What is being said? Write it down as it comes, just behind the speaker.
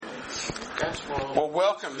Well,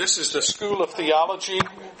 welcome. This is the School of Theology.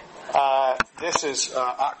 This is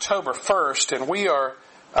October 1st, and we are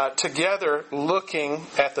together looking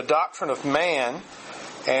at the doctrine of man.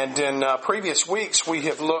 And in previous weeks, we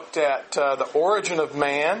have looked at the origin of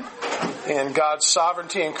man and God's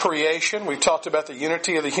sovereignty in creation. We've talked about the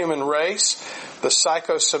unity of the human race, the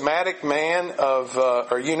psychosomatic man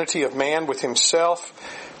or unity of man with himself,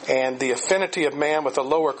 and the affinity of man with the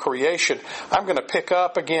lower creation. I'm going to pick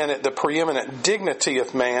up again at the preeminent dignity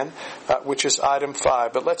of man, which is item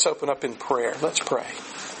 5. But let's open up in prayer. Let's pray.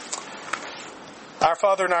 Our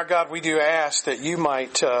Father and our God, we do ask that you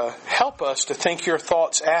might help us to think your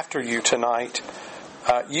thoughts after you tonight.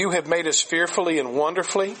 You have made us fearfully and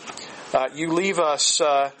wonderfully. You leave us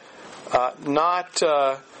not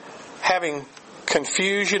having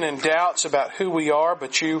confusion and doubts about who we are,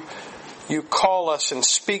 but you call us and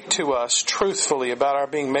speak to us truthfully about our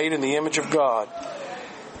being made in the image of God.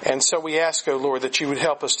 And so we ask, O Lord, that you would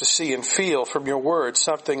help us to see and feel from your word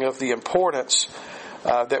something of the importance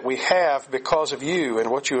that we have because of you and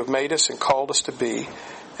what you have made us and called us to be,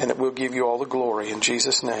 and that we'll give you all the glory. In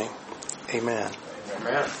Jesus' name, amen.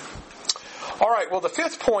 Amen. All right. Well, the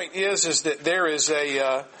fifth point is that there is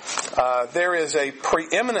a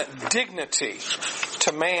preeminent dignity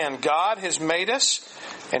to man. God has made us,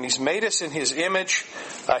 and He's made us in His image.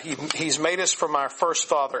 He's made us from our first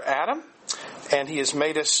father, Adam. And He has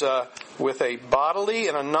made us with a bodily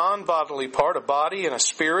and a non-bodily part, a body and a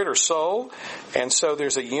spirit or soul. And so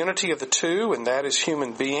there's a unity of the two, and that is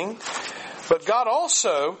human being. But God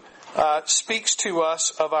also speaks to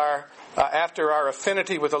us of after our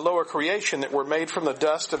affinity with the lower creation, that we're made from the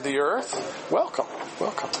dust of the earth. Welcome.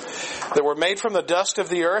 That we're made from the dust of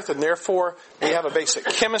the earth, and therefore we have a basic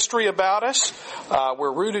chemistry about us.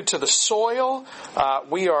 We're rooted to the soil.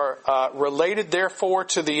 We are related, therefore,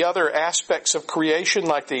 to the other aspects of creation,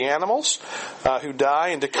 like the animals who die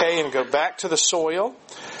and decay and go back to the soil.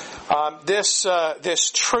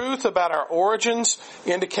 This truth about our origins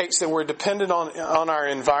indicates that we're dependent on our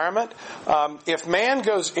environment. If man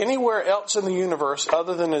goes anywhere else in the universe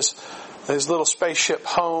other than his little spaceship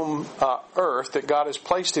home, Earth, that God has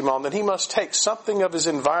placed him on, then he must take something of his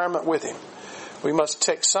environment with him. We must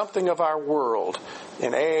take something of our world,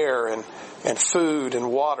 in air and food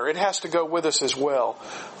and water. It has to go with us as well.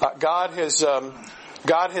 God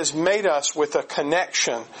has made us with a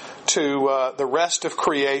connection to the rest of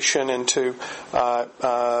creation and to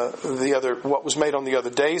what was made on the other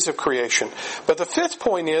days of creation. But the fifth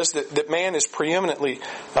point is that man is preeminently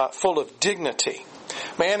full of dignity.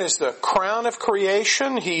 Man is the crown of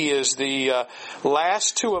creation. He is the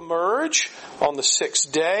last to emerge on the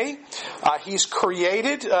sixth day. He's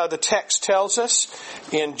created, the text tells us,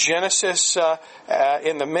 in Genesis,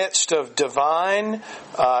 in the midst of divine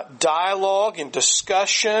dialogue and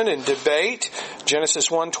discussion and debate. Genesis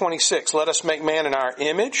 1:26, let us make man in our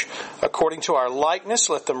image, according to our likeness.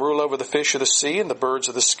 Let them rule over the fish of the sea and the birds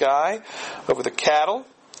of the sky, over the cattle,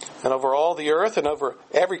 and over all the earth, and over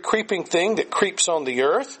every creeping thing that creeps on the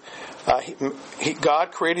earth.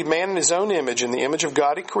 God created man in His own image. In the image of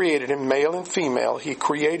God He created him, male and female. He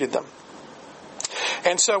created them.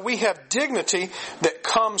 And so we have dignity that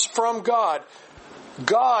comes from God.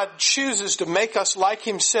 God chooses to make us like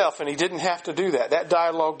Himself, and He didn't have to do that. That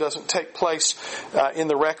dialogue doesn't take place in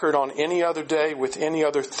the record on any other day with any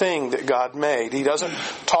other thing that God made. He doesn't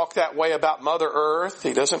talk that way about Mother Earth.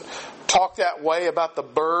 He doesn't talk that way about the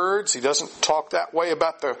birds. He doesn't talk that way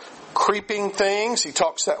about the creeping things. He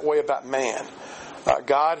talks that way about man.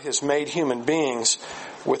 God has made human beings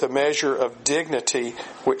with a measure of dignity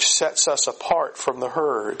which sets us apart from the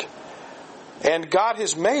herd. And God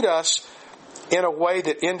has made us in a way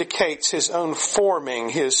that indicates His own forming,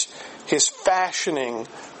 His fashioning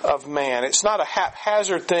of man. It's not a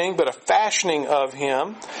haphazard thing, but a fashioning of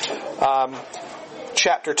him.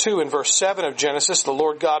 Chapter 2 and verse 7 of Genesis, the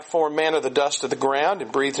Lord God formed man of the dust of the ground and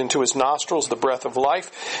breathed into his nostrils the breath of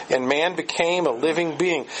life, and man became a living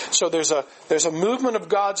being. So there's a movement of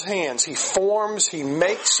God's hands. He forms, He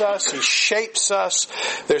makes us, He shapes us.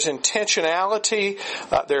 There's intentionality,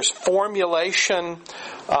 there's formulation,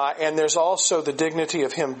 and there's also the dignity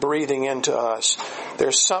of Him breathing into us.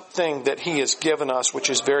 There's something that He has given us which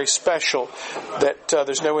is very special that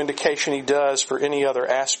there's no indication He does for any other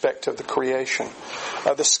aspect of the creation.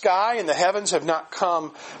 The sky and the heavens have not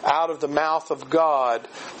come out of the mouth of God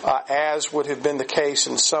as would have been the case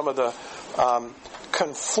in some of the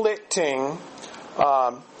conflicting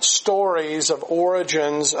stories of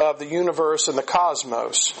origins of the universe and the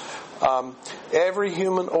cosmos. Every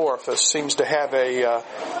human orifice seems to have a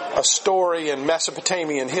story in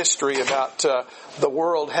Mesopotamian history about the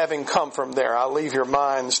world having come from there. I'll leave your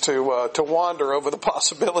minds to wander over the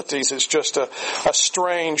possibilities. It's just a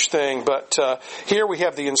strange thing. But here we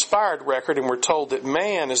have the inspired record, and we're told that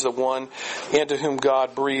man is the one into whom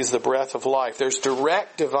God breathes the breath of life. There's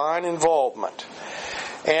direct divine involvement.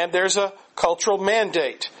 And there's a cultural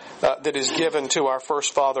mandate that is given to our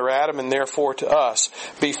first father Adam, and therefore to us.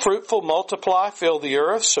 Be fruitful, multiply, fill the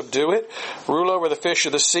earth, subdue it, rule over the fish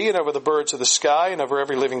of the sea and over the birds of the sky and over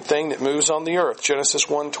every living thing that moves on the earth. Genesis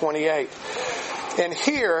 1:28. And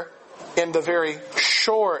here, in the very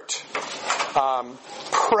short,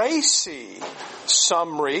 précis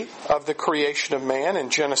summary of the creation of man in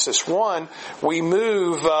Genesis 1, we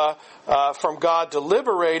move from God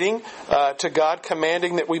deliberating to God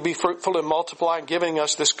commanding that we be fruitful and multiply, and giving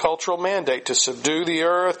us this cultural mandate to subdue the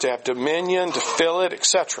earth, to have dominion, to fill it,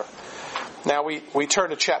 etc. Now we turn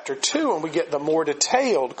to chapter 2 and we get the more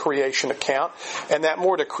detailed creation account, and that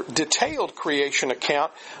more detailed creation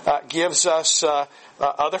account gives us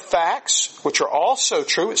other facts which are also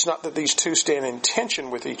true. It's not that these two stand in tension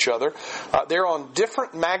with each other. They're on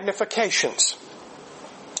different magnifications.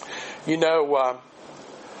 You know,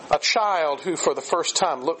 a child who for the first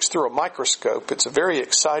time looks through a microscope, it's a very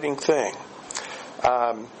exciting thing.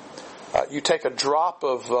 You take a drop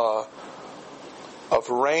of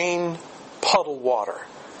rain puddle water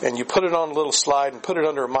and you put it on a little slide and put it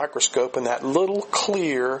under a microscope, and that little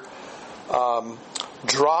clear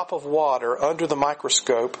drop of water under the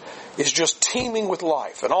microscope is just teeming with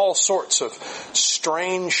life and all sorts of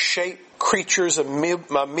strange shaped creatures,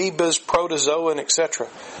 amoebas, protozoa, and etc.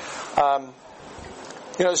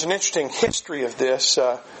 There's an interesting history of this.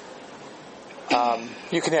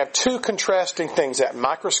 You can have two contrasting things, that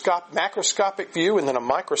macroscopic view and then a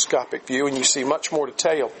microscopic view, and you see much more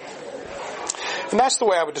detail. And that's the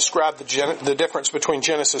way I would describe the difference between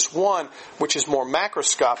Genesis 1, which is more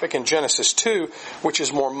macroscopic, and Genesis 2, which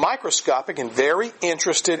is more microscopic and very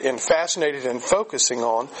interested and fascinated and focusing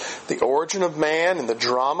on the origin of man and the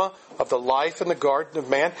drama of the life in the Garden of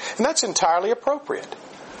Man. And that's entirely appropriate.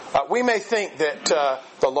 We may think that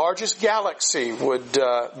the largest galaxy would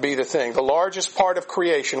be the thing. The largest part of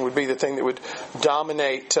creation would be the thing that would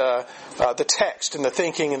dominate the text and the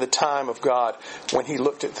thinking and the time of God when He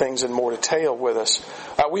looked at things in more detail with us.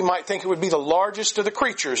 We might think it would be the largest of the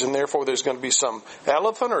creatures, and therefore there's going to be some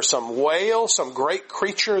elephant or some whale, some great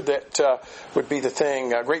creature that would be the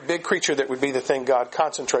thing, a great big creature that would be the thing God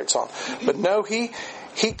concentrates on. But no, He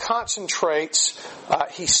concentrates,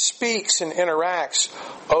 He speaks and interacts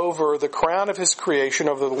over the crown of His creation,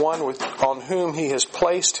 over the one on whom He has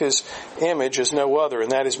placed His image as no other,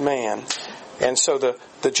 and that is man. And so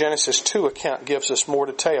the Genesis 2 account gives us more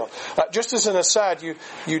detail. Just as an aside,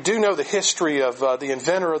 you do know the history of the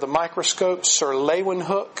inventor of the microscope, Sir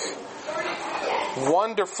Leeuwenhoek.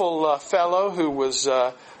 Wonderful fellow who was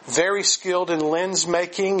very skilled in lens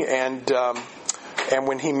making, and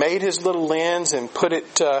when he made his little lens and put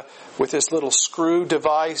it with this little screw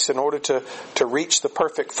device in order to reach the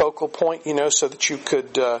perfect focal point, so that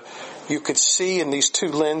you could see in these two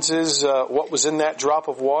lenses what was in that drop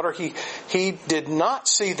of water. He did not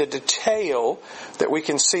see the detail that we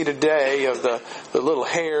can see today of the little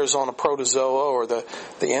hairs on a protozoa or the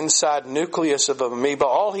inside nucleus of an amoeba.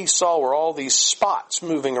 All he saw were all these spots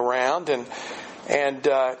moving around, and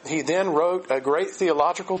he then wrote a great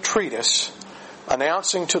theological treatise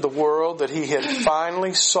announcing to the world that he had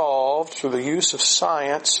finally solved, through the use of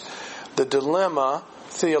science, the dilemma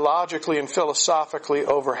theologically and philosophically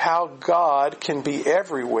over how God can be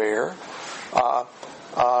everywhere,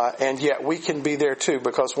 and yet we can be there too.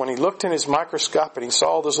 Because when he looked in his microscope and he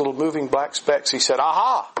saw those little moving black specks, he said,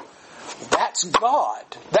 "Aha! That's God.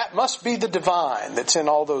 That must be the divine that's in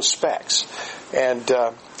all those specks." And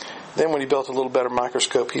then when he built a little better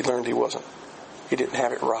microscope, he learned he didn't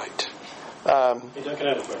have it right. Hey, Duncan, I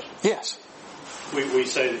have a question. Yes. We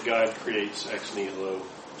say that God creates ex nihilo,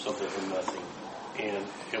 something from nothing. And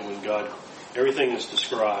when God, everything is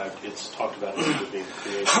described, it's talked about as being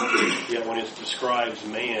created. Yet when it describes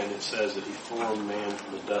man, it says that He formed man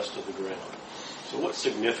from the dust of the ground. So what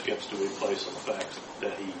significance do we place on the fact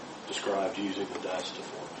that He described using the dust to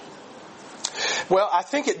form man? Well, I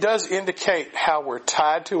think it does indicate how we're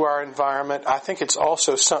tied to our environment. I think it's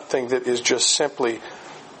also something that is just simply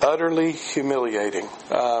utterly humiliating.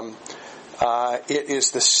 It is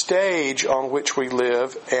the stage on which we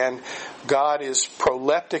live, and God is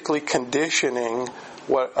proleptically conditioning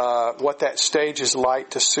what that stage is like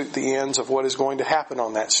to suit the ends of what is going to happen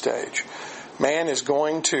on that stage. Man is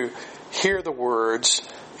going to hear the words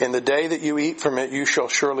In the day that you eat from it, you shall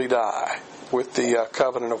surely die, with the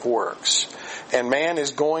covenant of works. And man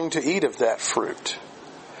is going to eat of that fruit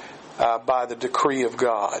by the decree of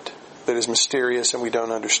God that is mysterious, and we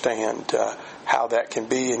don't understand how that can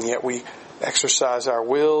be, and yet we exercise our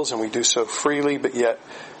wills and we do so freely, but yet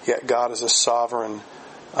God is a sovereign,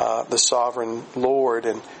 the sovereign Lord,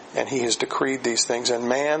 and He has decreed these things. And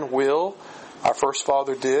man will, our first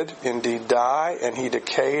father did, indeed die, and he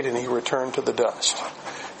decayed and he returned to the dust.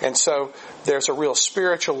 And so there's a real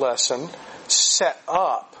spiritual lesson set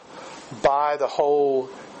up by the whole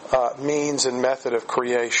means and method of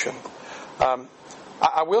creation.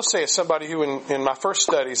 I will say, as somebody who in my first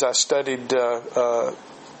studies, I studied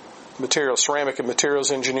ceramic and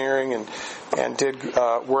materials engineering, and did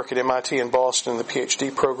work at MIT in Boston, the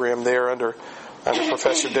PhD program there under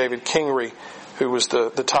Professor David Kingery, who was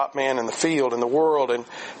the top man in the field in the world,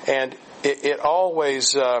 and it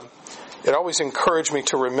always encouraged me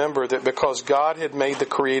to remember that because God had made the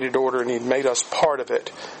created order and He'd made us part of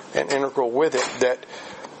it and integral with it, that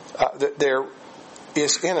there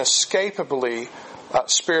is inescapably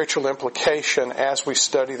spiritual implication as we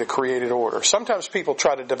study the created order. Sometimes people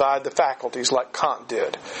try to divide the faculties like Kant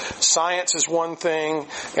did. Science is one thing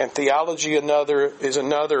and theology is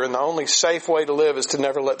another, and the only safe way to live is to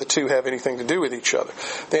never let the two have anything to do with each other.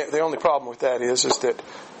 The only problem with that is that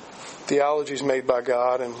theology is made by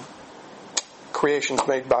God and creation is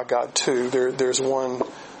made by God too. There's one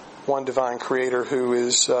divine creator who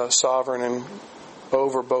is sovereign and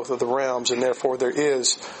over both of the realms, and therefore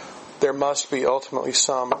there must be ultimately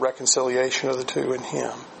some reconciliation of the two in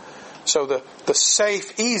Him. So the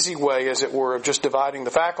safe, easy way, as it were, of just dividing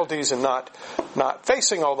the faculties and not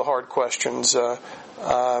facing all the hard questions, I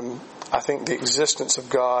think the existence of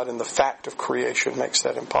God and the fact of creation makes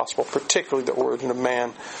that impossible, particularly the origin of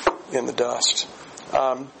man in the dust.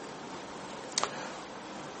 I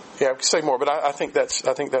could say more, but I think that's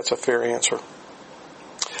a fair answer.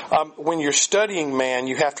 When you're studying man,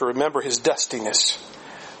 you have to remember his dustiness.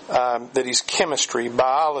 That he's chemistry,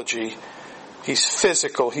 biology, he's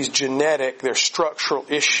physical, he's genetic, there's structural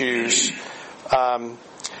issues, and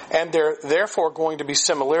there are therefore going to be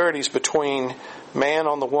similarities between man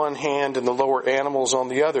on the one hand and the lower animals on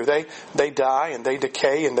the other. They die and they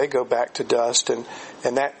decay and they go back to dust, and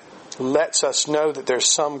that lets us know that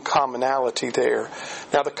there's some commonality there.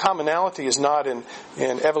 Now, the commonality is not in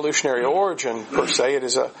evolutionary origin per se. It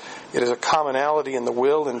is a commonality in the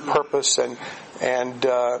will and purpose and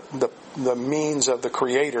the means of the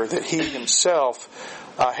Creator, that He Himself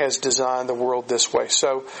has designed the world this way.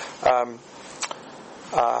 So I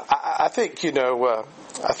think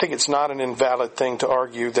I think it's not an invalid thing to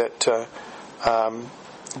argue that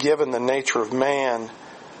given the nature of man,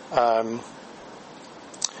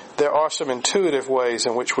 there are some intuitive ways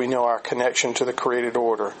in which we know our connection to the created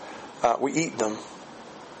order. We eat them.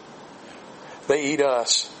 They eat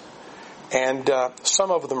us. And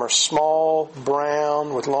some of them are small,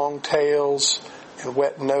 brown, with long tails and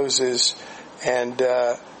wet noses. And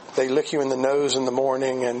they lick you in the nose in the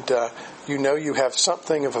morning. And you have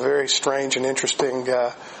something of a very strange and interesting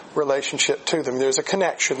relationship to them. There's a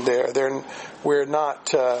connection there. We're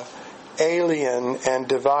not alien and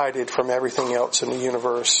divided from everything else in the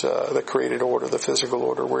universe, the created order, the physical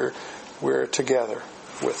order. We're together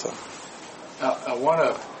with them. I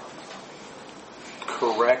want to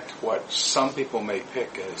correct what some people may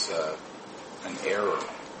pick as an error.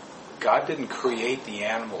 God didn't create the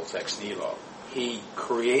animals ex nihilo. He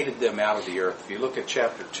created them out of the earth. If you look at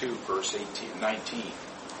chapter 2, verse 19.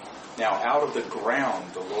 Now out of the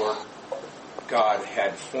ground the Lord God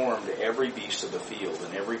had formed every beast of the field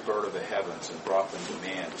and every bird of the heavens and brought them to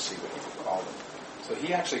man to see what He would call them. So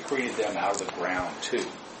He actually created them out of the ground too.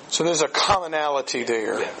 So there's a commonality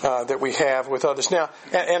there that we have with others. Now,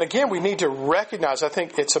 and again, we need to recognize, I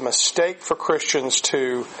think it's a mistake for Christians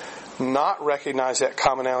to not recognize that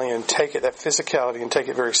commonality and take it, that physicality, and take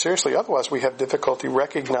it very seriously. Otherwise, we have difficulty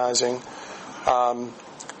recognizing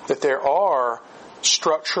that there are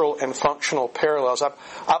structural and functional parallels. I've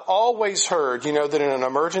always heard, that in an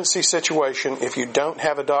emergency situation, if you don't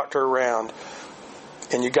have a doctor around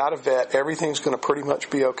and you got a vet, everything's going to pretty much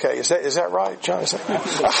be okay. Is that right, John?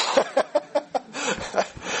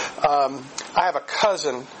 I have a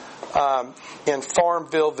cousin in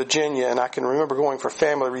Farmville, Virginia, and I can remember going for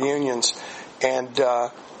family reunions and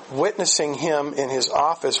witnessing him in his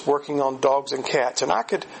office working on dogs and cats, and I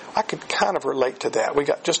could kind of relate to that. We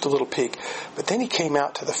got just a little peek. But then he came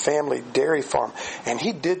out to the family dairy farm, and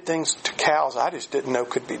he did things to cows I just didn't know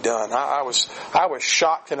could be done. I was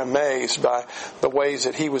shocked and amazed by the ways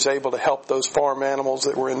that he was able to help those farm animals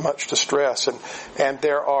that were in much distress. And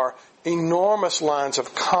there are enormous lines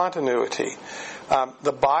of continuity.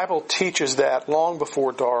 The Bible teaches that long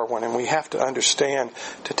before Darwin, and we have to understand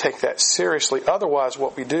to take that seriously. Otherwise,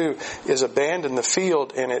 what we do is abandon the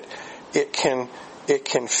field, and it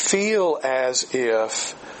can feel as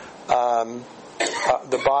if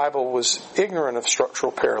the Bible was ignorant of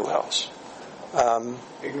structural parallels.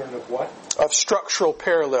 Ignorant of what? Of structural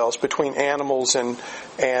parallels between animals and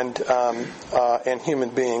human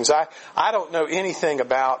beings. I don't know anything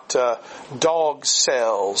about dog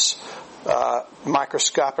cells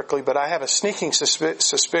microscopically, but I have a sneaking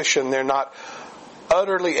suspicion they're not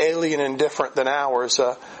utterly alien and different than ours.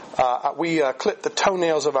 We clipped the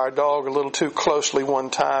toenails of our dog a little too closely one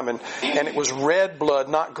time, and it was red blood,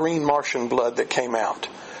 not green Martian blood, that came out.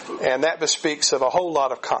 And that bespeaks of a whole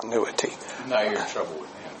lot of continuity. Now you're in trouble with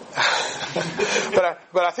him.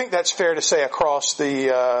 But I think that's fair to say across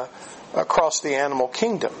the animal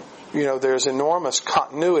kingdom. You know, there's enormous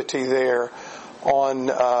continuity there on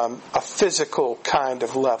a physical kind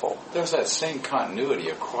of level. There's that same continuity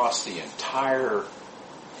across the entire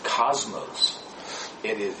cosmos.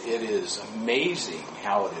 It is amazing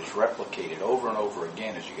how it is replicated over and over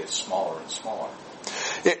again as you get smaller and smaller.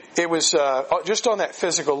 It was just on that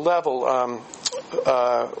physical level.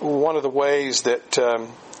 One of the ways that,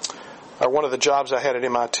 or one of the jobs I had at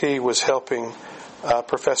MIT was helping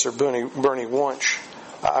Professor Bernie Wunsch.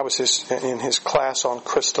 I was in his class on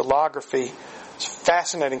crystallography. It's a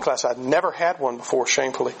fascinating class. I'd never had one before,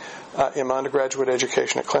 shamefully, in my undergraduate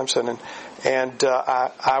education at Clemson, and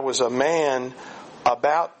I was a man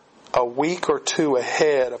about a week or two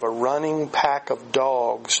ahead of a running pack of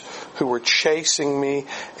dogs who were chasing me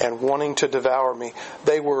and wanting to devour me.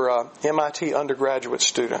 They were MIT undergraduate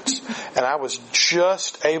students, and I was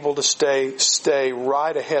just able to stay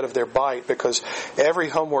right ahead of their bite, because every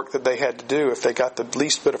homework that they had to do, if they got the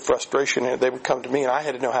least bit of frustration in it, they would come to me, and I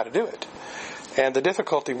had to know how to do it. And the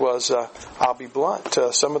difficulty was, I'll be blunt,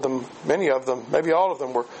 some of them, many of them, maybe all of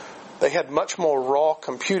them they had much more raw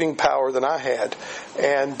computing power than I had.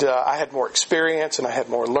 And I had more experience and I had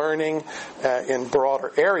more learning in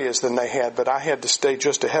broader areas than they had, but I had to stay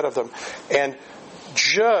just ahead of them. And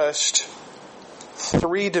just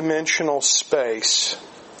three-dimensional space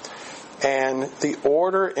and the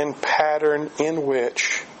order and pattern in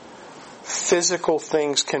which physical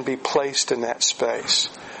things can be placed in that space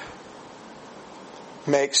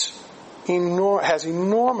has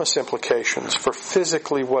enormous implications for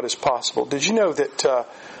physically what is possible. Did you know that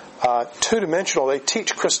two-dimensional, they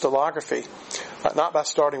teach crystallography, not by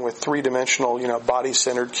starting with three-dimensional,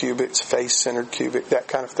 body-centered cubics, face-centered cubic, that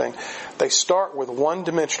kind of thing. They start with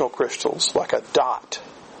one-dimensional crystals, like a dot,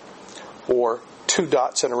 or two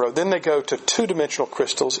dots in a row. Then they go to two-dimensional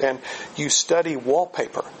crystals, and you study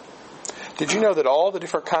wallpaper. Did you know that all the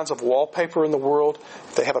different kinds of wallpaper in the world,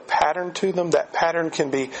 if they have a pattern to them, that pattern can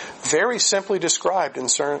be very simply described in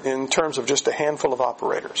terms of just a handful of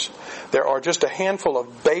operators? There are just a handful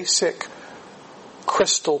of basic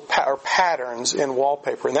crystal patterns in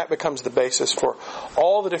wallpaper, and that becomes the basis for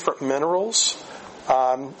all the different minerals,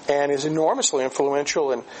 and is enormously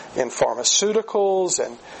influential in pharmaceuticals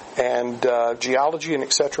and geology and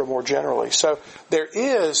etc. more generally. So there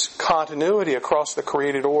is continuity across the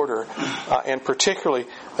created order, and particularly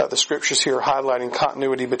the scriptures here are highlighting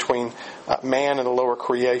continuity between man and the lower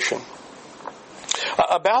creation.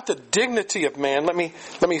 About the dignity of man, let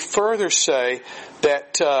me further say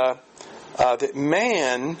that that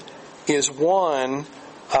man is one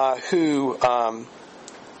who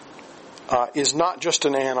is not just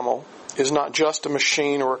an animal, is not just a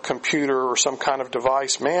machine or a computer or some kind of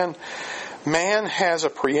device. Man has a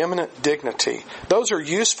preeminent dignity. Those are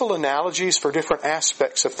useful analogies for different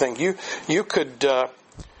aspects of things. You could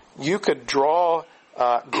draw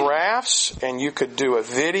graphs, and you could do a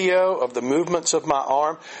video of the movements of my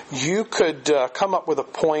arm. You could come up with a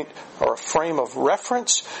point or a frame of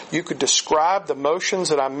reference. You could describe the motions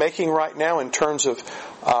that I'm making right now in terms of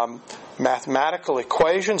mathematical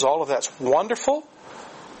equations. All of that's wonderful.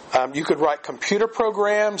 You could write computer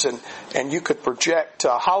programs, and you could project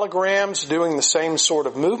holograms doing the same sort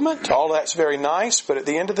of movement. All that's very nice, but at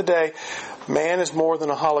the end of the day, man is more than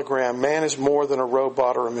a hologram. Man is more than a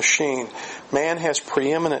robot or a machine. Man has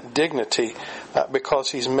preeminent dignity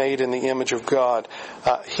because he's made in the image of God.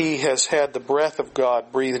 He has had the breath of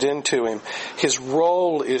God breathed into him. His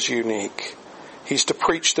role is unique. He's to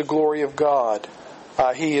preach the glory of God.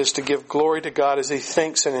 He is to give glory to God as he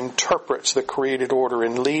thinks and interprets the created order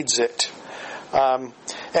and leads it.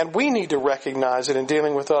 And we need to recognize that in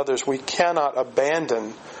dealing with others, we cannot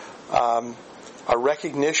abandon a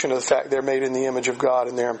recognition of the fact they're made in the image of God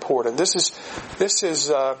and they're important. This is.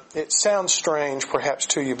 It sounds strange, perhaps,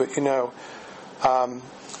 to you, but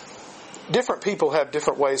different people have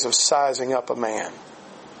different ways of sizing up a man.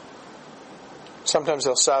 Sometimes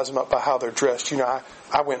they'll size them up by how they're dressed.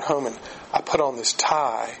 I went home and I put on this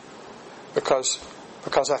tie because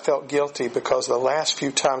I felt guilty, because the last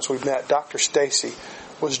few times we met, Dr. Stacy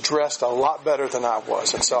was dressed a lot better than I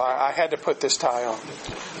was, and so I had to put this tie on.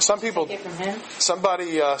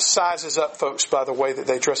 Somebody sizes up folks by the way that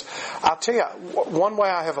they dress. I'll tell you, one way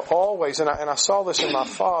I have always, and I saw this in my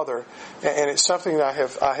father, and it's something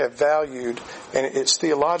that I have valued, and it's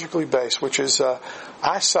theologically based, which is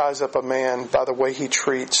I size up a man by the way he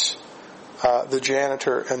treats the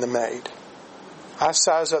janitor and the maid. I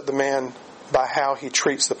size up the man by how he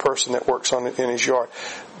treats the person that works in his yard.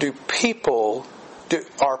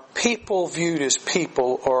 Are people viewed as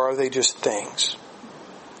people, or are they just things?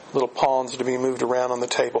 Little pawns to be moved around on the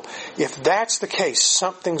table. If that's the case,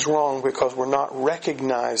 something's wrong, because we're not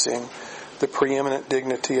recognizing the preeminent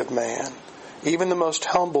dignity of man. Even the most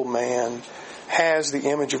humble man has the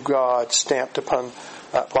image of God stamped upon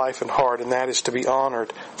life and heart, and that is to be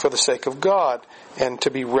honored for the sake of God and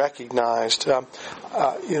to be recognized.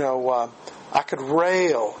 I could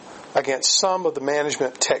rail against some of the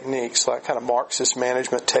management techniques, like kind of Marxist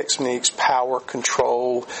management techniques, power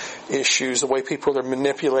control issues, the way people are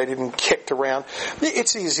manipulated and kicked around.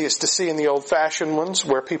 It's easiest to see in the old-fashioned ones,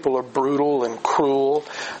 where people are brutal and cruel,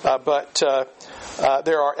 but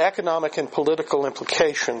there are economic and political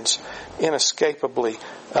implications inescapably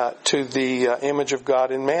to the image of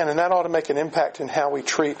God in man, and that ought to make an impact in how we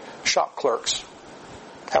treat shop clerks,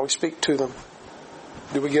 how we speak to them.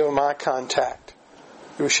 Do we give them eye contact?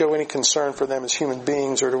 Do we show any concern for them as human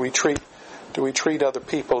beings, or do we treat other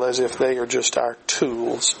people as if they are just our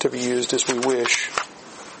tools to be used as we wish?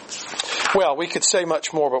 Well, we could say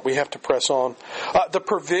much more, but we have to press on. The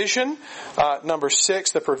provision, number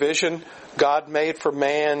 6, the provision God made for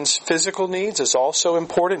man's physical needs is also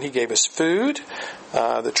important. He gave us food.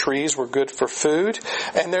 The trees were good for food.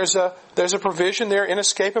 And there's a provision there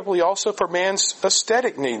inescapably also for man's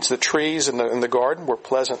aesthetic needs. The trees in the garden were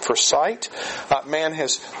pleasant for sight. Man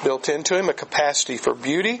has built into him a capacity for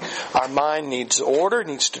beauty. Our mind needs order,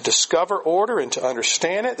 needs to discover order and to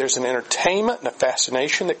understand it. There's an entertainment and a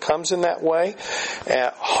fascination that comes in that way.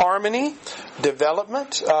 Harmony,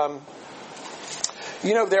 development.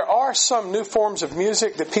 There are some new forms of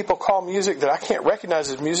music that people call music that I can't recognize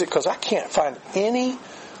as music, because I can't find any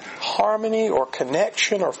harmony or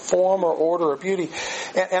connection or form or order or beauty.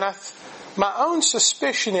 And my own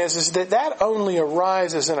suspicion is that only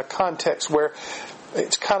arises in a context where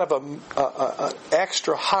it's kind of an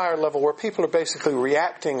extra higher level, where people are basically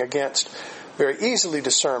reacting against very easily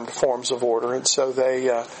discerned forms of order, and so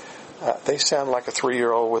they sound like a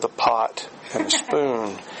 3-year-old with a pot and a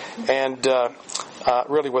spoon. And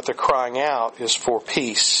really what they're crying out is for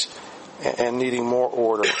peace and needing more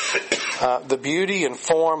order. The beauty and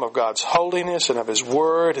form of God's holiness and of His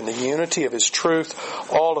Word and the unity of His truth,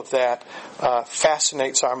 all of that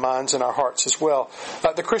fascinates our minds and our hearts as well.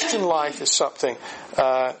 The Christian life is something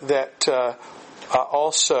that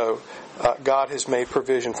also God has made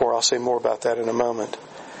provision for. I'll say more about that in a moment.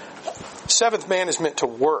 Seventh man is meant to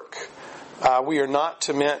work. We are not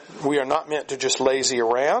meant to just lazy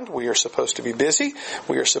around. We are supposed to be busy.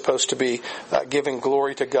 We are supposed to be giving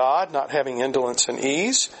glory to God, not having indolence and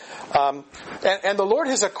ease. And the Lord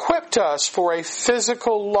has equipped us for a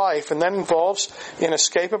physical life, and that involves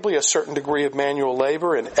inescapably a certain degree of manual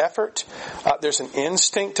labor and effort. There's an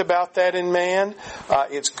instinct about that in man.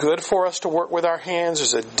 It's good for us to work with our hands.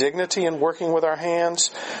 There's a dignity in working with our hands.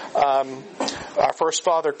 Our first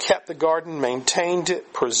father kept the garden, maintained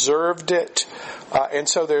it, preserved it. And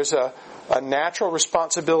so there's a natural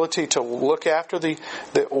responsibility to look after the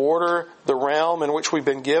order, the realm in which we've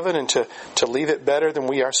been given, and to leave it better than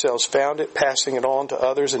we ourselves found it, passing it on to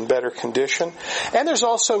others in better condition. And there's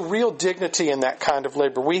also real dignity in that kind of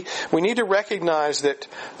labor. We need to recognize that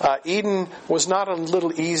Eden was not a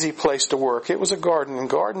little easy place to work. It was a garden, and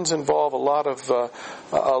gardens involve a lot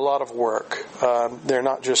of work. They're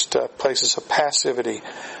not just places of passivity.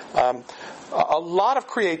 A lot of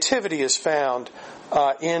creativity is found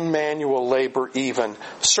in manual labor, even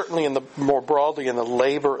certainly more broadly in the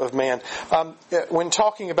labor of man. When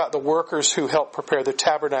talking about the workers who help prepare the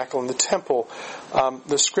tabernacle and the temple,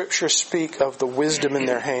 the Scriptures speak of the wisdom in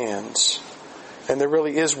their hands, and there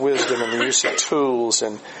really is wisdom in the use of tools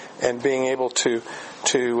and being able to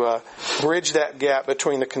bridge that gap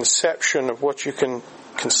between the conception of what you can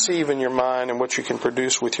conceive in your mind and what you can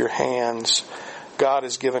produce with your hands. God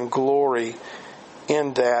has given glory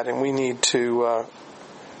in that, and we need to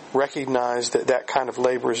recognize that that kind of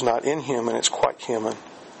labor is not inhuman, it's quite human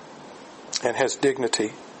and has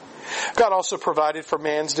dignity. God also provided for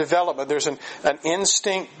man's development. There's an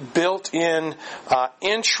instinct, built-in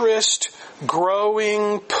interest,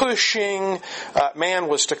 growing, pushing. Man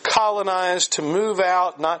was to colonize, to move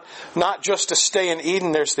out, not just to stay in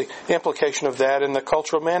Eden. There's the implication of that in the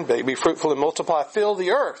cultural mandate. Be fruitful and multiply, fill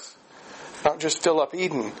the earth, not just fill up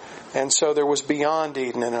Eden. And so there was beyond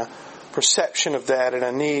Eden and a perception of that and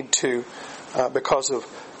a need to, because of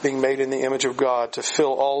being made in the image of God, to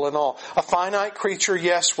fill all in all. A finite creature,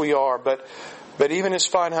 yes, we are, but even as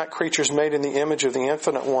finite creatures made in the image of the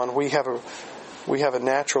Infinite One, we have a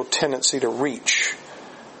natural tendency to reach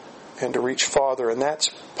and to reach farther, and that's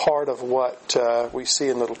part of what we see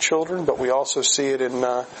in little children, but we also see it in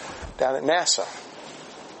down at NASA.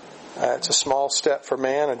 It's a small step for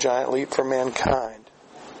man, a giant leap for mankind.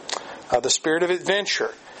 The spirit of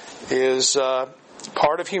adventure is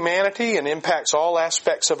part of humanity and impacts all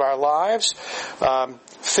aspects of our lives,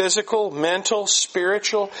 physical, mental,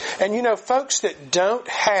 spiritual. And you know, folks that don't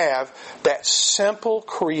have that simple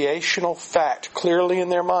creational fact clearly in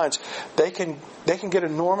their minds, they can get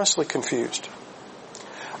enormously confused.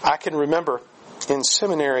 I can remember in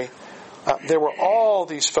seminary, there were all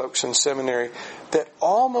these folks in seminary that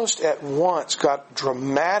almost at once got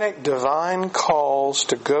dramatic divine calls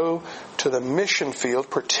to go to the mission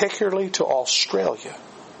field, particularly to Australia.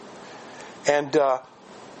 And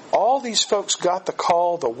all these folks got the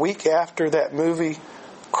call the week after that movie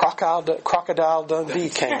Crocodile Dundee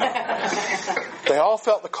came out. They all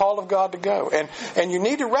felt the call of God to go. And you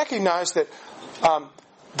need to recognize that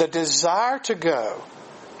the desire to go,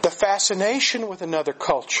 the fascination with another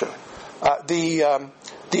culture, the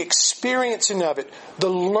experiencing of it, the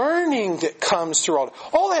learning that comes through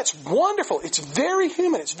all that's wonderful. It's very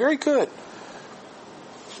human. It's very good.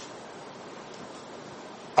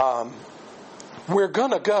 We're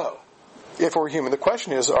going to go if we're human. The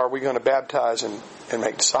question is, are we going to baptize and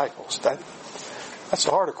make disciples? That's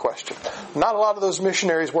the harder question. Not a lot of those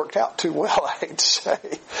missionaries worked out too well, I hate to say.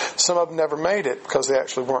 Some of them never made it because they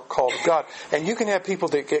actually weren't called of God. And you can have people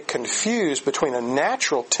that get confused between a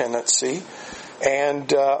natural tendency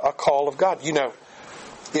and a call of God. You know,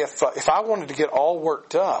 if I wanted to get all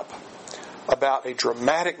worked up about a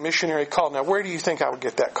dramatic missionary call, now where do you think I would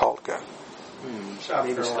get that call to go?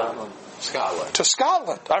 Scotland. To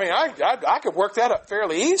Scotland. I mean, I could work that up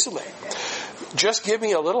fairly easily. Just give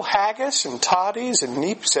me a little haggis and toddies and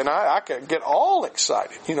neeps, and I could get all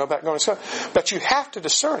excited, about going to Scotland. But you have to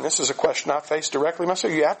discern. This is a question I face directly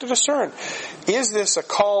myself. You have to discern. Is this a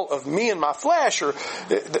call of me and my flesh? Or,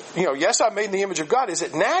 yes, I'm made in the image of God. Is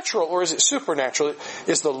it natural or is it supernatural?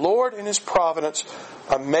 Is the Lord in His providence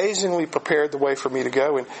amazingly prepared the way for me to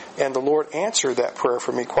go? And the Lord answered that prayer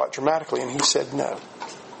for me quite dramatically, and He said no.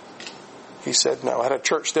 He said no. I had a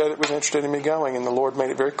church there that was interested in me going, and the Lord made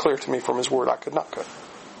it very clear to me from His Word I could not go.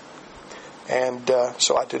 And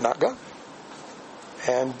so I did not go.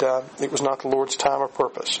 And it was not the Lord's time or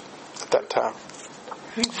purpose at that time.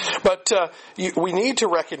 But we need to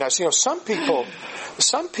recognize, some people,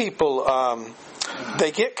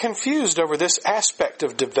 they get confused over this aspect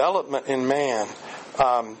of development in man.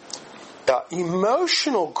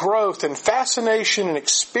 Emotional growth and fascination and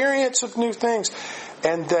experience of new things.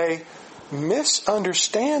 And they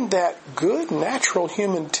misunderstand that good natural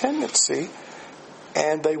human tendency,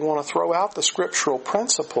 and they want to throw out the scriptural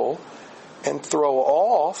principle and throw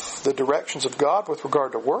off the directions of God with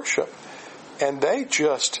regard to worship, and they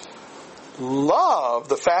just love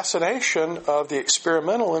the fascination of the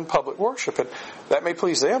experimental in public worship. And that may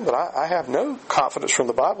please them, but I have no confidence from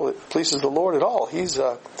the Bible it pleases the Lord at all.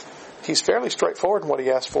 He's fairly straightforward in what He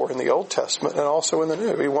asked for in the Old Testament and also in the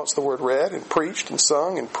New. He wants the Word read and preached and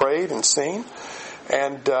sung and prayed and seen.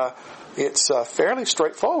 And it's fairly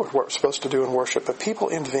straightforward what we're supposed to do in worship. But people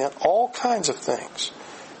invent all kinds of things.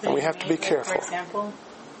 And we have to be careful. For example?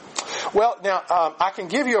 Well, now, I can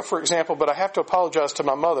give you a for example, but I have to apologize to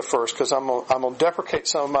my mother first because I'm going to deprecate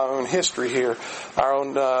some of my own history here, our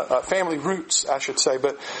own family roots, I should say.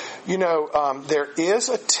 But, there is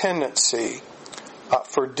a tendency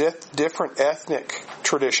for different ethnic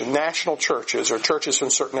tradition, national churches or churches from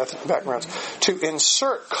certain ethnic backgrounds, to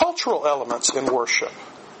insert cultural elements in worship.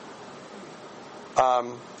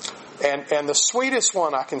 And the sweetest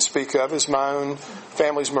one I can speak of is my own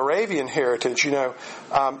family's Moravian heritage.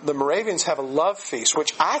 The Moravians have a love feast,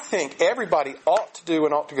 which I think everybody ought to do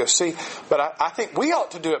and ought to go see. But I think we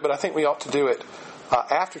ought to do it, but I think we ought to do it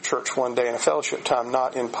after church one day in a fellowship time,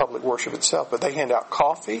 not in public worship itself. But they hand out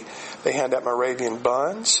coffee, they hand out Moravian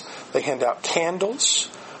buns, they hand out candles,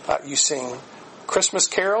 you sing Christmas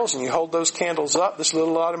carols and you hold those candles up. This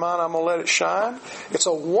little light of mine, I'm going to let it shine. It's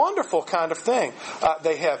a wonderful kind of thing.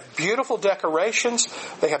 They have beautiful decorations.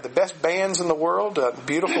 They have the best bands in the world,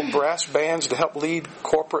 beautiful brass bands to help lead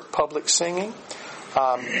corporate public singing.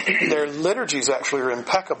 Their liturgies actually are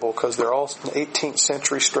impeccable because they're all 18th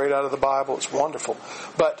century, straight out of the Bible. It's wonderful.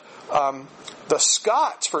 But the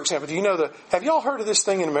Scots, for example, have you all heard of this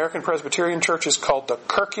thing in American Presbyterian churches called the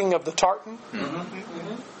kirking of the tartan?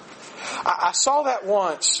 Mm-hmm. I saw that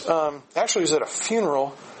once. Actually, it was at a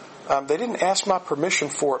funeral. They didn't ask my permission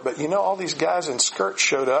for it, but all these guys in skirts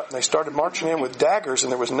showed up and they started marching in with daggers,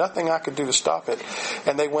 and there was nothing I could do to stop it.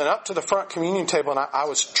 And they went up to the front communion table, and I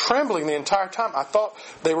was trembling the entire time. I thought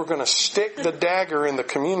they were going to stick the dagger in the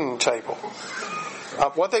communion table.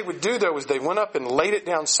 What they would do, though, is they went up and laid it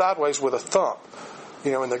down sideways with a thump.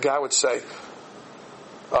 And the guy would say,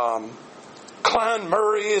 Klein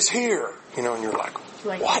Murray is here. And you're like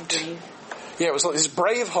what? Yeah, it was this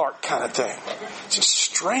Braveheart kind of thing. It's the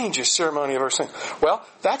strangest ceremony I've ever seen. Well,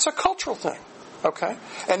 that's a cultural thing, okay?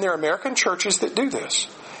 And there are American churches that do this.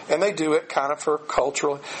 And they do it kind of for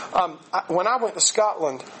cultural. When I went to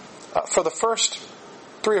Scotland, for the first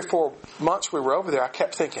 3 or 4 months we were over there, I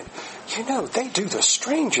kept thinking, they do the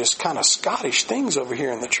strangest kind of Scottish things over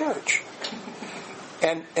here in the church.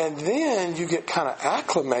 And then you get kind of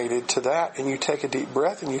acclimated to that, and you take a deep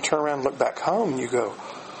breath, and you turn around and look back home, and you go,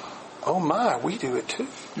 oh my, we do it too.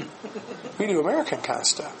 We do American kind of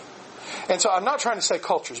stuff. And so I'm not trying to say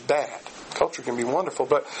culture's bad. Culture can be wonderful,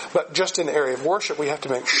 but just in the area of worship, we have to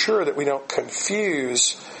make sure that we don't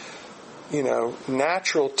confuse,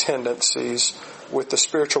 natural tendencies with the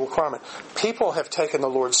spiritual requirement. People have taken the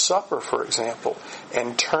Lord's Supper, for example,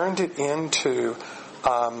 and turned it into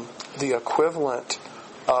the equivalent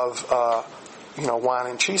of wine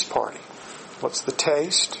and cheese party. What's the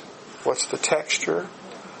taste? What's the texture?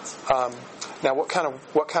 Now, what kind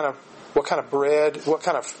of bread? What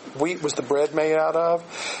kind of wheat was the bread made out of?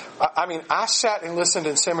 I sat and listened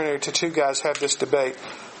in seminary to 2 guys have this debate,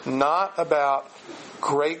 not about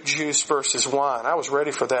grape juice versus wine. I was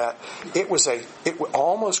ready for that. It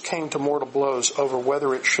almost came to mortal blows over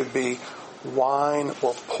whether it should be wine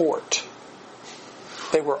or port.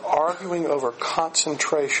 They were arguing over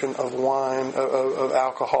concentration of wine, of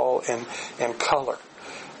alcohol, and color.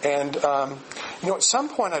 And at some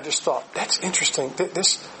point I just thought, that's interesting.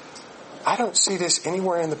 I don't see this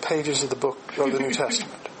anywhere in the pages of the book of the New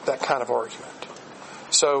Testament. That kind of argument.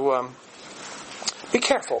 So be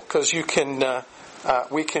careful, because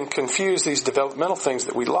we can confuse these developmental things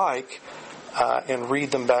that we like and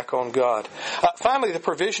read them back on God. Finally, the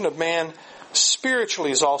provision of man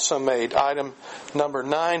spiritually is also made. Item number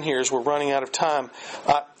 9 here, as we're running out of time.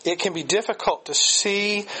 It can be difficult to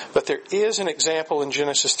see, but there is an example in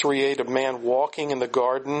Genesis 3:8 of man walking in the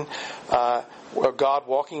garden, God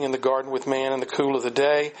walking in the garden with man in the cool of the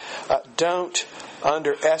day. Don't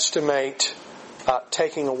underestimate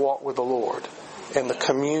taking a walk with the Lord and the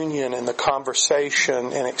communion and the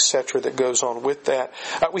conversation and etc. that goes on with that.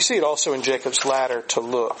 We see it also in Jacob's ladder to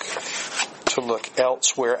look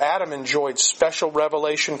elsewhere. Adam enjoyed special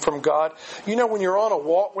revelation from God. When you're on a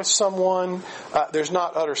walk with someone, there's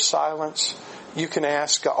not utter silence. You can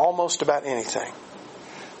ask almost about anything.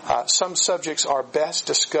 Some subjects are best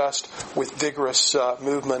discussed with vigorous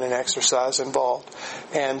movement and exercise involved.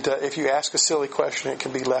 And if you ask a silly question, it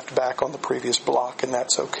can be left back on the previous block, and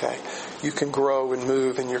that's okay. You can grow and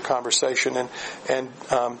move in your conversation. And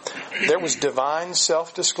there was divine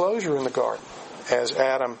self-disclosure in the garden as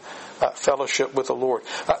Adam fellowship with the Lord.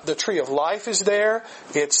 The tree of life is there.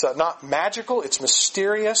 It's not magical. It's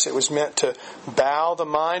mysterious. It was meant to bow the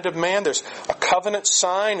mind of man. There's a covenant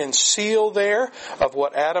sign and seal there of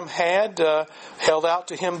what Adam had held out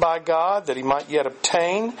to him by God that he might yet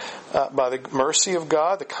obtain by the mercy of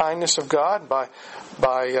God, the kindness of God, by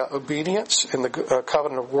obedience in the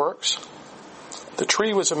covenant of works. The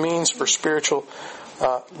tree was a means for spiritual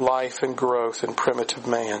life and growth in primitive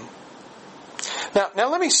man. Now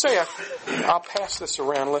let me say, I'll pass this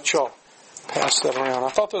around and let y'all pass that around. I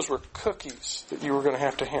thought those were cookies that you were going to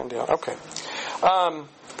have to hand out. Okay.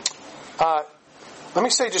 Let me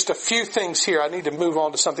say just a few things here. I need to move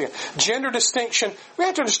on to something. Gender distinction. We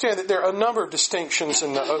have to understand that there are a number of distinctions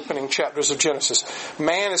in the opening chapters of Genesis.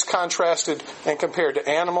 Man is contrasted and compared to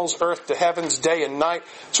animals, earth to heavens, day and night.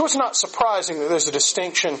 So it's not surprising that there's a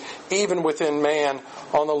distinction even within man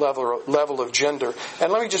on the level of gender.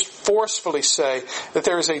 And let me just forcefully say that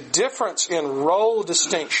there is a difference in role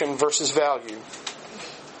distinction versus value.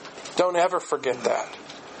 Don't ever forget that.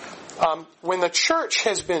 When the church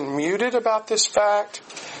has been muted about this fact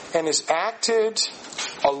and has acted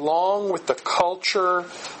along with the culture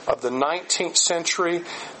of the 19th century,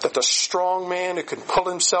 that the strong man who can pull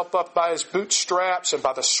himself up by his bootstraps and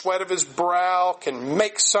by the sweat of his brow can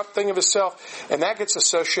make something of himself, and that gets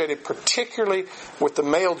associated particularly with the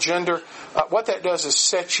male gender. What that does is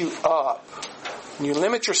set you up. You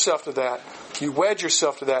limit yourself to that. You wed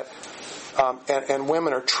yourself to that. And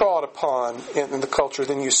women are trod upon in the culture.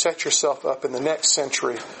 Then you set yourself up in the next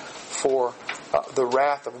century for the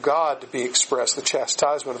wrath of God to be expressed, the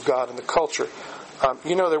chastisement of God in the culture.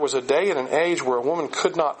 There was a day and an age where a woman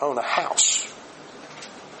could not own a house.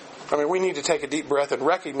 I mean, we need to take a deep breath and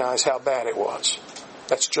recognize how bad it was.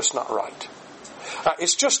 That's just not right.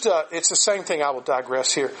 It's the same thing. I will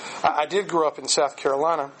digress here. I did grow up in South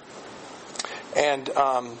Carolina, and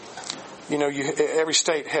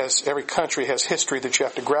every country has history that you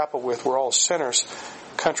have to grapple with. We're all sinners.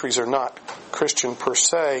 Countries are not Christian per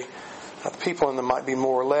se. People in them might be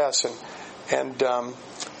more or less. And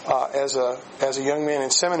as a young man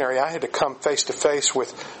in seminary, I had to come face to face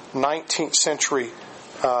with 19th century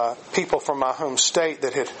people from my home state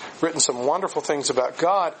that had written some wonderful things about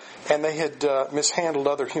God, and they had mishandled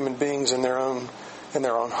other human beings in their own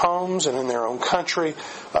homes and in their own country.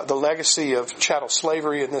 The legacy of chattel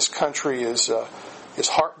slavery in this country is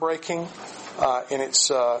heartbreaking in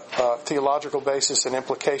its theological basis and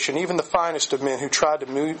implication. Even the finest of men who tried to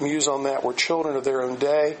muse on that were children of their own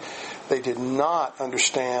day. They did not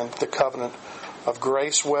understand the covenant of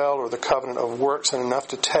grace well, or the covenant of works and enough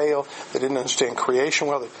to tell. They didn't understand creation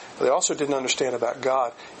well. They also didn't understand about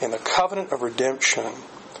God. In the covenant of redemption,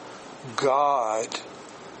 God,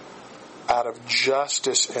 out of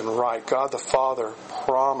justice and right, God the Father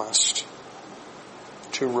promised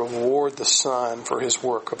to reward the Son for his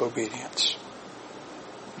work of obedience.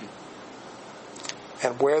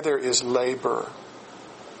 And where there is labor,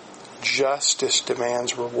 justice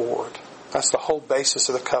demands reward. That's the whole basis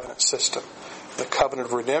of the covenant system. The covenant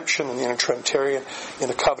of redemption in the Trinitarian, in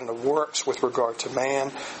the covenant of works with regard to man,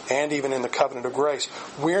 and even in the covenant of grace.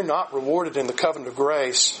 We're not rewarded in the covenant of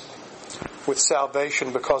grace with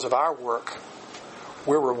salvation because of our work.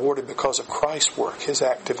 We're rewarded because of Christ's work, his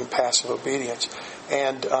active and passive obedience.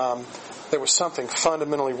 And there was something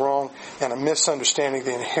fundamentally wrong, and a misunderstanding of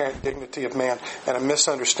the inherent dignity of man, and a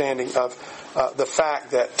misunderstanding of the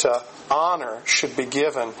fact that honor should be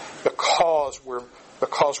given because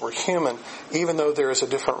we're human, even though there is a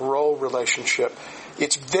different role relationship.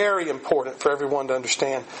 It's very important for everyone to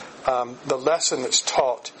understand the lesson that's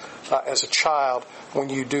taught as a child when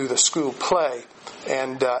you do the school play,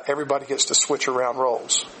 and everybody gets to switch around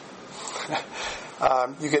roles.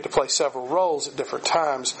 You get to play several roles at different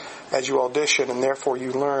times as you audition, and therefore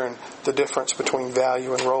you learn the difference between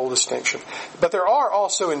value and role distinction. But there are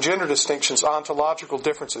also in gender distinctions ontological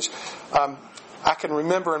differences. I can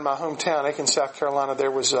remember in my hometown, Aiken, South Carolina, there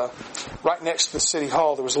was right next to the city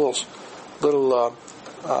hall, there was a little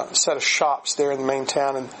set of shops there in the main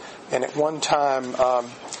town, and at one time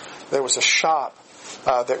there was a shop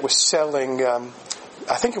that was selling,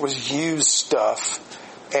 I think it was used stuff,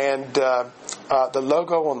 and the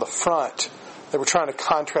logo on the front, they were trying to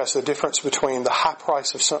contrast the difference between the high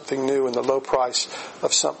price of something new and the low price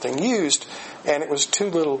of something used, and it was two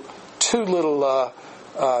little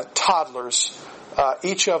toddlers,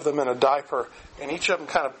 each of them in a diaper, and each of them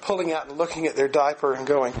kind of pulling out and looking at their diaper and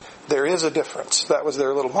going, there is a difference. That was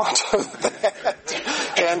their little motto.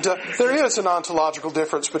 And there is an ontological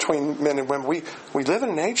difference between men and women. We live in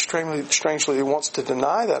an age, strangely, that wants to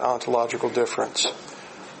deny that ontological difference.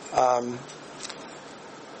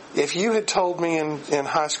 If you had told me in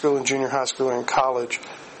high school and junior high school and in college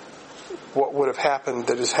what would have happened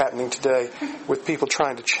that is happening today with people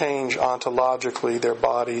trying to change ontologically their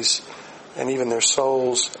bodies and even their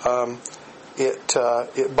souls,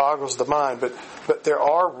 it boggles the mind. But there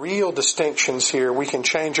are real distinctions here. We can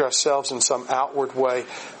change ourselves in some outward way,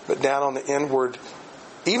 but down on the inward,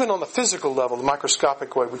 even on the physical level, the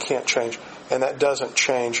microscopic way, we can't change. And that doesn't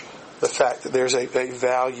change the fact that there's a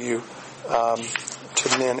value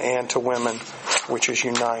to men and to women which is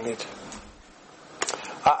united.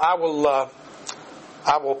 I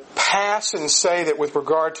will pass and say that with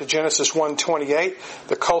regard to Genesis 1:28,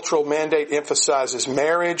 the cultural mandate emphasizes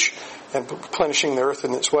marriage and replenishing the earth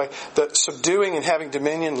in its way, the subduing and having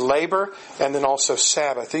dominion, labor, and then also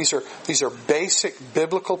Sabbath. These are basic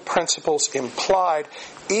biblical principles implied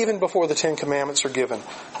even before the Ten Commandments are given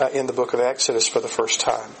in the book of Exodus for the first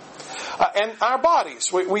time. And our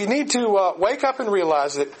bodies, we need to wake up and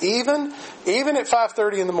realize that even at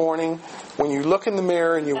 5:30 in the morning, when you look in the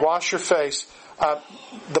mirror and you wash your face,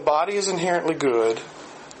 the body is inherently good,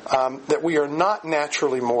 that we are not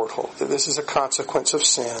naturally mortal, that this is a consequence of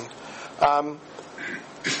sin.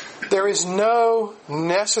 There is no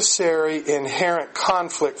necessary inherent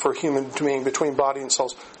conflict for a human being between body and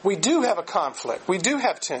souls. We do have a conflict. We do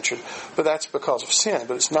have tension, but that's because of sin.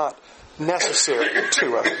 But it's not necessary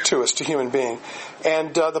to us, to human being.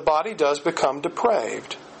 And the body does become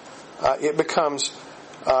depraved. It becomes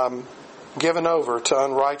given over to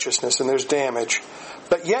unrighteousness, and there's damage.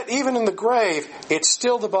 But yet, even in the grave, it's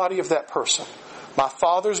still the body of that person. My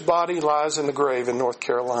father's body lies in the grave in North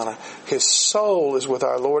Carolina. His soul is with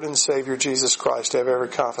our Lord and Savior Jesus Christ. Have every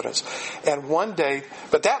confidence. And one day,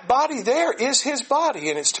 but that body there is his body,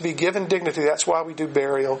 and it's to be given dignity. That's why we do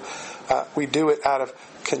burial. We do it out of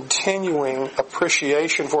continuing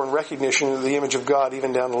appreciation for and recognition of the image of God,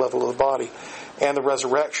 even down the level of the body. And the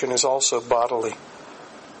resurrection is also bodily.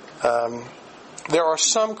 There are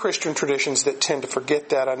some Christian traditions that tend to forget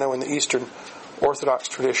that. I know in the Eastern Orthodox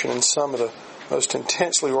tradition, in some of the most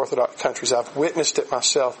intensely Orthodox countries, I've witnessed it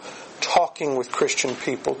myself, talking with Christian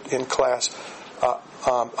people in class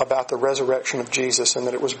about the resurrection of Jesus and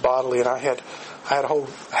that it was bodily. And I had a whole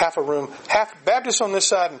half a room, half Baptists on this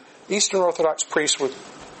side and Eastern Orthodox priests with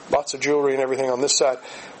lots of jewelry and everything on this side.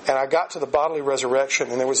 And I got to the bodily resurrection,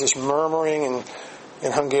 and there was this murmuring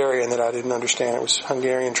in Hungarian that I didn't understand. It was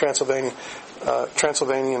Hungarian, Transylvanian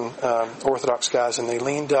Orthodox guys, and they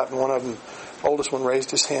leaned up, and one of them, oldest one,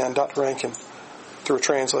 raised his hand. Dr. Rankin, through a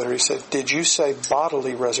translator, he said, "Did you say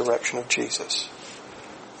bodily resurrection of Jesus?"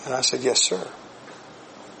 And I said, "Yes, sir."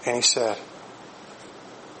 And he said,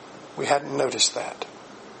 "We hadn't noticed that."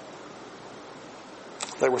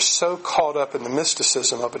 They were so caught up in the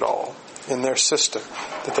mysticism of it all, in their system,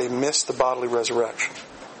 that they missed the bodily resurrection.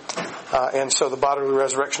 And so the bodily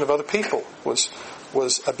resurrection of other people was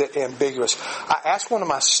a bit ambiguous. I asked one of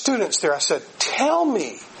my students there, I said, "Tell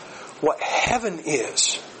me what heaven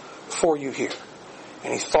is for you here."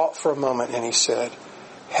 And he thought for a moment and he said,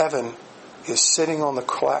 "Heaven is sitting on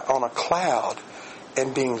a cloud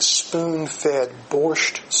and being spoon-fed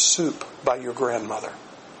borscht soup by your grandmother."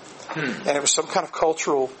 And it was some kind of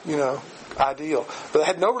cultural, ideal. But it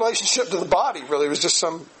had no relationship to the body, really. It was just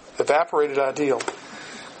some evaporated ideal.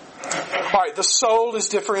 All right, the soul is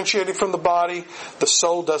differentiated from the body. The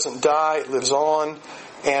soul doesn't die, it lives on.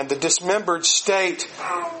 And the dismembered state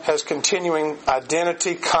has continuing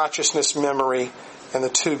identity, consciousness, memory, and the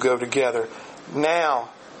two go together. Now,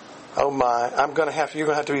 oh my, you're going to have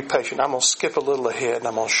to be patient. I'm going to skip a little ahead and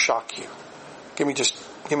I'm going to shock you. Give me just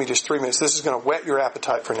 3 minutes. This is going to whet your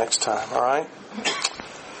appetite for next time, all right?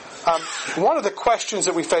 One of the questions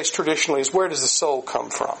that we face traditionally is, where does the soul come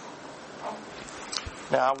from?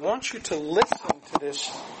 Now, I want you to listen to this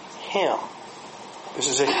hymn. This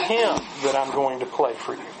is a hymn that I'm going to play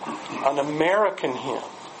for you. An American hymn.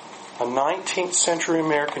 A 19th century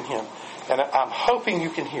American hymn. And I'm hoping you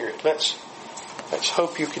can hear it. Let's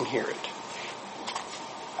hope you can hear it.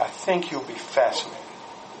 I think you'll be fascinated.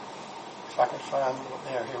 If I can find it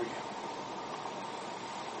there, here we go.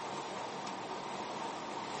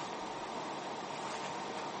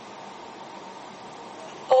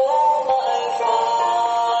 Oh, my Father,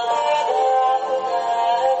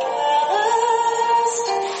 thou dwellest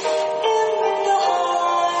in the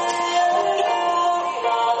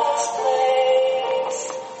highest place.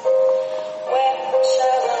 When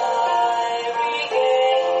shall I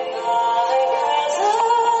regain thy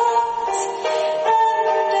presence and again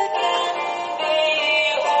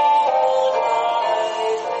behold thy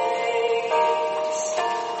face?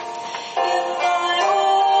 In thy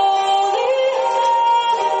holy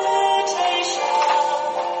habitation,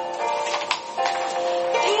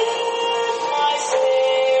 did my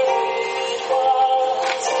spirit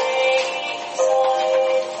once reside.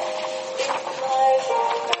 In my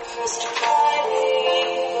first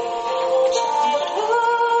primeval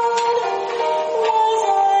childhood was I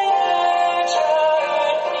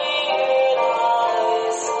nurtured near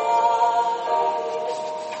thy side.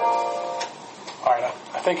 All right,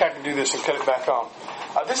 I think I can do this and cut it back on.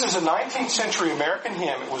 This is a 19th century American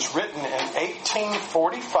hymn. It was written in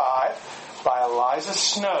 1845 by Eliza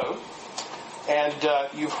Snow. And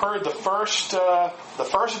you've heard the first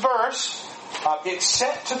verse. It's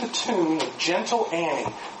set to the tune of Gentle Annie,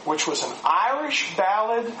 which was an Irish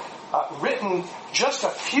ballad written just a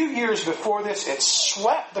few years before this. It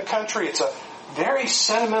swept the country. It's a very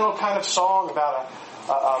sentimental kind of song about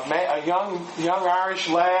a young Irish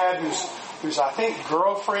lad whose I think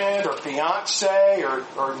girlfriend or fiance or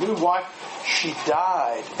new wife, she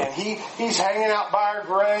died, and he's hanging out by her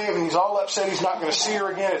grave, and he's all upset he's not going to see her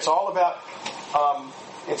again. It's all about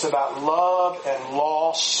love and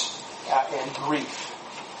loss and grief,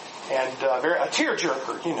 and a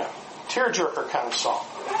tearjerker, tearjerker kind of song.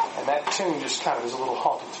 And that tune just kind of is a little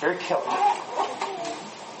haunting. It's very Celtic.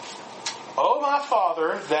 O my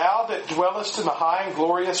Father, thou that dwellest in the high and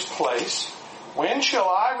glorious place, when shall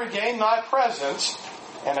I regain thy presence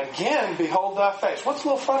and again behold thy face? What's a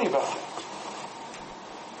little funny about that?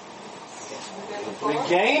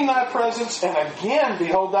 Regain thy presence and again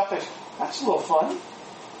behold thy face. That's a little funny.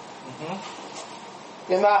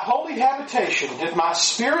 In thy holy habitation did my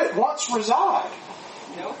spirit once reside.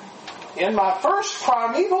 No. In my first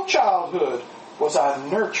primeval childhood was I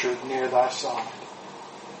nurtured near thy side.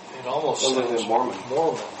 It almost Sounds like sounds a Mormon.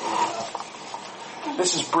 Mormon.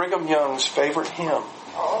 This is Brigham Young's favorite hymn.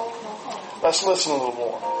 Let's listen a little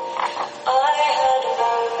more. I had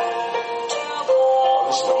learned to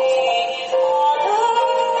believe on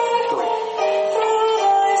earth through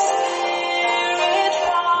thy Spirit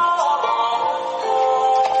from on high.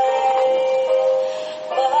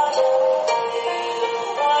 But until the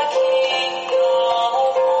kingdom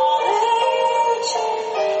of knowledge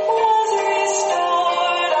was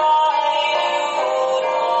restored, I knew not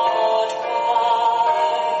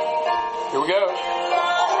why. Here we go.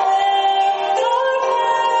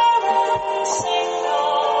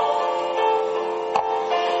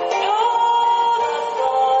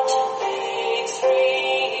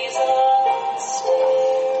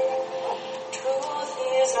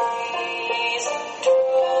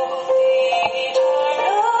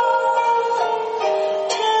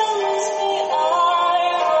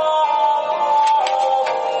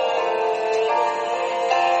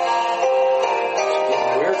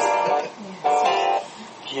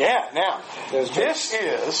 This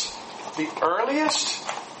is the earliest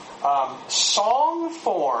song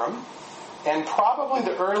form and probably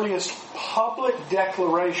the earliest public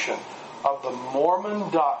declaration of the Mormon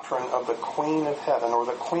doctrine of the Queen of Heaven or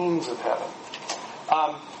the Queens of Heaven.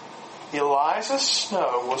 Eliza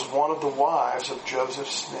Snow was one of the wives of Joseph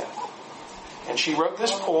Smith. And she wrote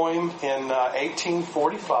this poem in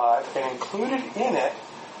 1845 and included in it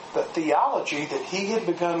the theology that he had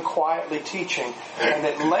begun quietly teaching, and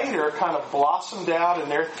that later kind of blossomed out in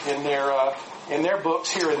their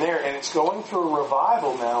books here and there, and it's going through a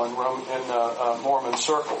revival now in Mormon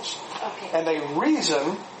circles. Okay. And they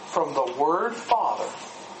reason from the word Father.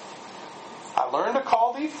 I learned to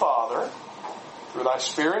call thee Father through thy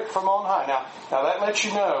Spirit from on high. Now that lets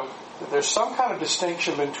you know that there's some kind of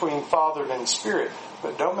distinction between Father and Spirit,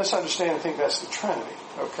 but don't misunderstand and think that's the Trinity,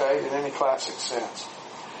 okay, in any classic sense.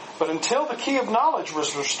 But until the key of knowledge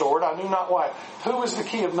was restored, I knew not why. Who was the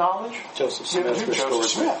key of knowledge? Joseph Smith.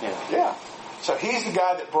 Joseph Smith. Yeah. So he's the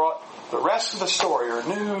guy that brought the rest of the story, or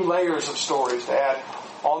new layers of stories to add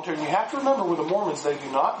onto it. And you have to remember, with the Mormons, they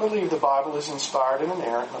do not believe the Bible is inspired and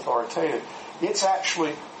inerrant and authoritative. It's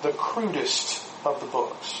actually the crudest of the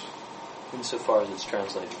books. Insofar as it's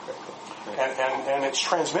translated correctly. Right. And its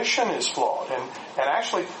transmission is flawed. And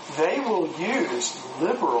actually, they will use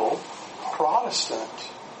liberal, Protestant,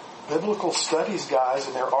 biblical studies guys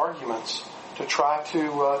in their arguments to try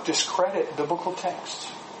to discredit biblical texts.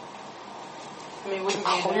 To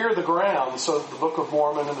clear the ground so that the Book of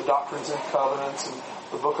Mormon and the Doctrines and Covenants and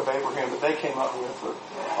the Book of Abraham that they came up with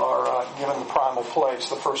are given the primal place,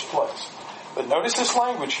 the first place. But notice this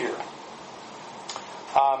language here.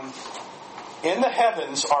 In the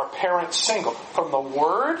heavens are parents single. From the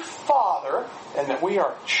word Father, and that we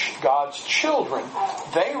are God's children,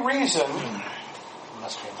 they reason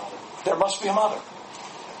there must be a mother.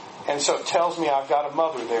 And so it tells me I've got a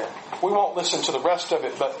mother there. We won't listen to the rest of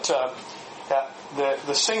it, but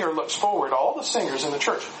the singer looks forward. All the singers in the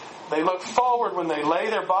church, they look forward when they lay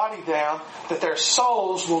their body down, that their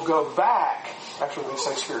souls will go back. Actually, they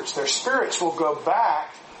say spirits. Their spirits will go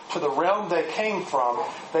back to the realm they came from.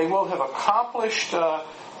 They will have accomplished the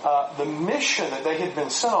mission that they had been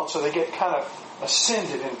sent on, so they get kind of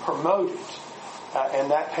ascended and promoted.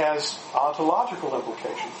 And that has ontological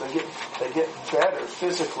implications. They get better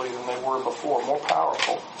physically than they were before, more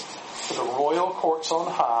powerful. To the royal courts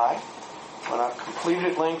on high, when I've completed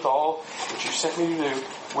at length all that you sent me to do,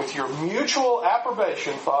 with your mutual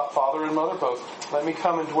approbation, Father and Mother both, let me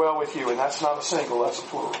come and dwell with you. And that's not a single, that's a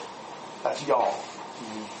plural. That's y'all.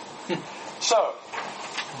 So,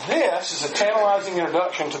 this is a tantalizing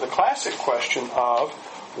introduction to the classic question of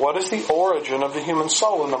what is the origin of the human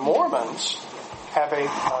soul? And the Mormons have an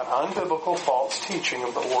unbiblical false teaching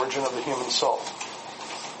of the origin of the human soul.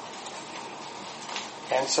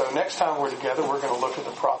 And so next time we're together, we're going to look at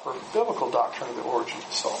the proper biblical doctrine of the origin of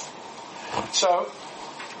the soul. So,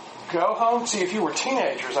 go home. See, if you were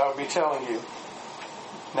teenagers, I would be telling you.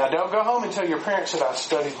 Now, don't go home and tell your parents that I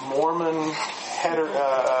studied Mormon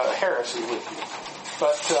heresy with you.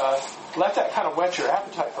 But let that kind of whet your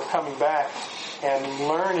appetite for coming back and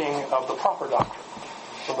learning of the proper doctrine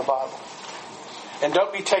from the Bible. And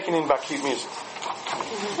don't be taken in by cute music.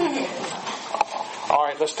 All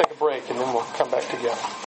right, let's take a break and then we'll come back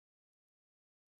together.